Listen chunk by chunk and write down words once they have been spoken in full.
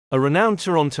A renowned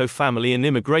Toronto family and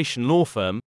immigration law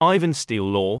firm, Ivan Steele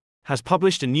Law, has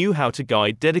published a new how-to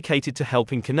guide dedicated to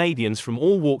helping Canadians from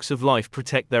all walks of life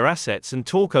protect their assets and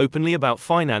talk openly about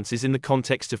finances in the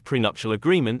context of prenuptial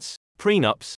agreements,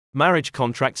 prenups, marriage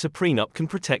contracts. A prenup can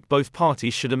protect both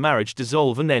parties should a marriage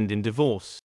dissolve and end in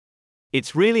divorce.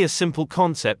 It's really a simple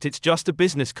concept. It's just a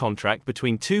business contract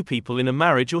between two people in a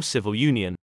marriage or civil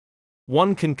union.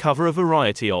 One can cover a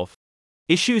variety of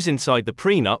issues inside the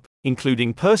prenup,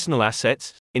 including personal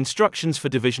assets, instructions for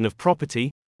division of property,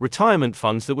 retirement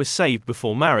funds that were saved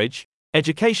before marriage,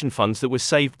 education funds that were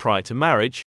saved prior to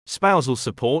marriage, spousal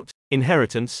support,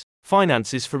 inheritance,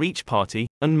 finances for each party,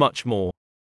 and much more.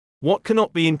 What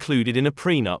cannot be included in a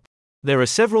prenup? There are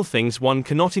several things one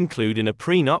cannot include in a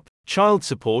prenup: child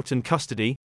support and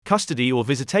custody or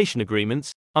visitation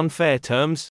agreements, unfair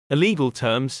terms, illegal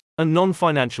terms, and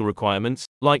non-financial requirements,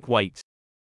 like weight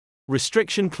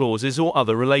restriction clauses or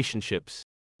other relationships.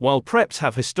 While preps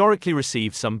have historically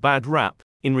received some bad rap,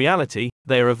 in reality,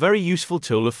 they are a very useful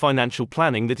tool of financial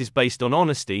planning that is based on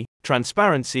honesty,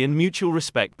 transparency, and mutual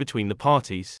respect between the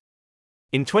parties.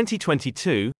 In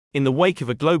 2022, in the wake of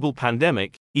a global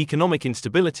pandemic, economic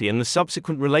instability, and the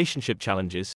subsequent relationship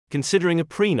challenges, considering a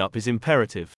prenup is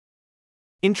imperative.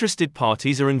 Interested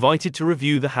parties are invited to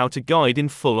review the how-to guide in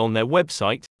full on their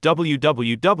website,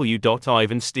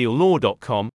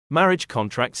 www.ivansteelelaw.com, Marriage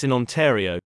Contracts in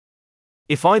Ontario.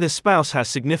 If either spouse has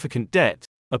significant debt,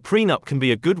 a prenup can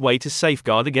be a good way to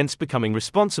safeguard against becoming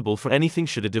responsible for anything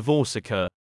should a divorce occur.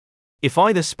 If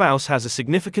either spouse has a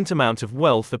significant amount of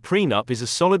wealth, a prenup is a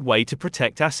solid way to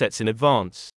protect assets in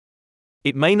advance.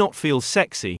 It may not feel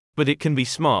sexy, but it can be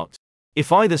smart.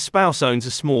 If either spouse owns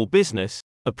a small business,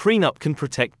 a prenup can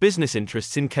protect business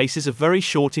interests in cases of very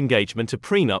short engagement. A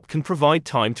prenup can provide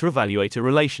time to evaluate a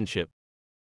relationship.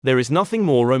 There is nothing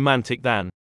more romantic than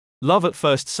love at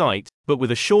first sight, but with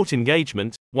a short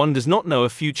engagement, one does not know a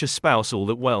future spouse all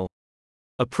that well.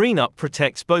 A prenup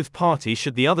protects both parties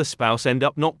should the other spouse end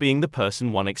up not being the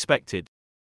person one expected.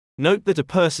 Note that a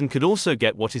person could also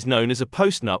get what is known as a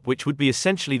postnup, which would be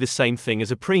essentially the same thing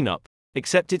as a prenup,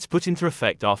 except it's put into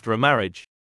effect after a marriage.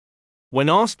 When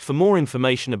asked for more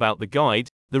information about the guide,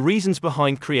 the reasons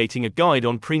behind creating a guide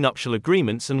on prenuptial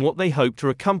agreements and what they hope to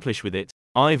accomplish with it,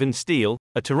 Ivan Steele,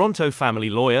 a Toronto family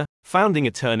lawyer, founding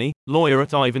attorney, lawyer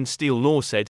at Ivan Steele Law,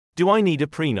 said, "Do I need a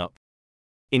prenup?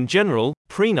 In general,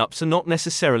 prenups are not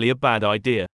necessarily a bad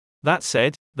idea. That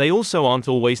said, they also aren't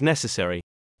always necessary.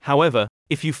 However,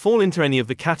 if you fall into any of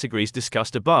the categories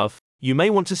discussed above, you may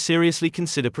want to seriously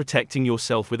consider protecting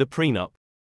yourself with a prenup.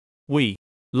 We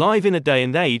live in a day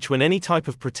and age when any type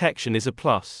of protection is a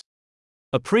plus.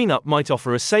 A prenup might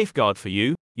offer a safeguard for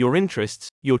you, your interests,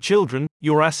 your children,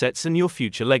 your assets, and your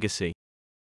future legacy.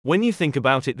 When you think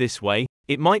about it this way,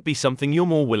 it might be something you're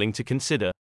more willing to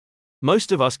consider.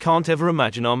 Most of us can't ever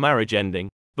imagine our marriage ending,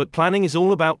 but planning is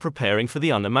all about preparing for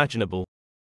the unimaginable.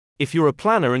 If you're a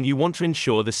planner and you want to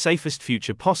ensure the safest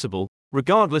future possible,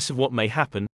 regardless of what may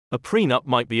happen, a prenup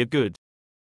might be a good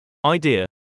idea.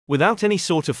 Without any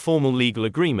sort of formal legal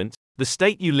agreement, the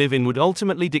state you live in would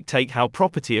ultimately dictate how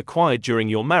property acquired during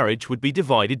your marriage would be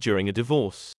divided during a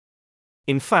divorce.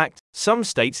 In fact, some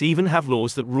states even have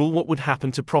laws that rule what would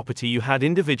happen to property you had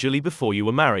individually before you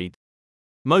were married.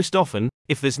 Most often,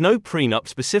 if there's no prenup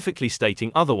specifically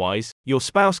stating otherwise, your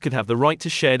spouse could have the right to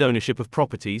shared ownership of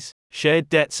properties, shared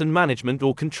debts, and management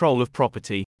or control of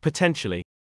property, potentially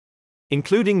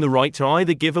including the right to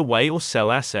either give away or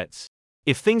sell assets.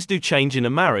 If things do change in a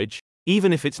marriage,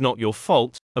 even if it's not your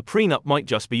fault, a prenup might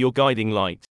just be your guiding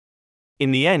light.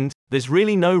 In the end, there's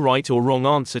really no right or wrong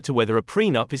answer to whether a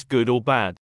prenup is good or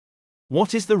bad.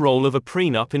 What is the role of a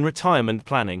prenup in retirement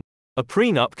planning? A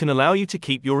prenup can allow you to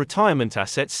keep your retirement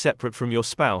assets separate from your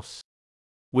spouse.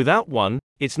 Without one,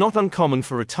 it's not uncommon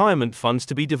for retirement funds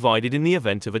to be divided in the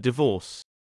event of a divorce.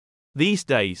 These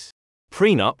days,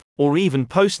 prenup, or even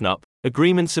postnup,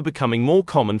 agreements are becoming more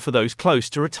common for those close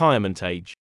to retirement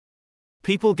age.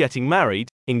 People getting married,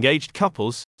 engaged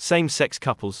couples, same-sex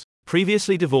couples,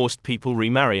 previously divorced people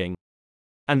remarrying.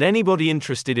 And anybody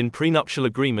interested in prenuptial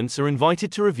agreements are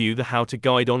invited to review the how-to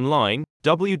guide online,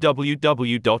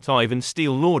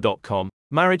 www.ivansteelelaw.com,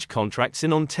 Marriage Contracts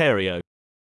in Ontario.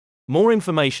 More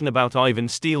information about Ivan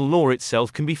Steele Law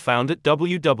itself can be found at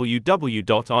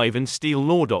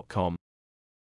www.ivansteelelaw.com.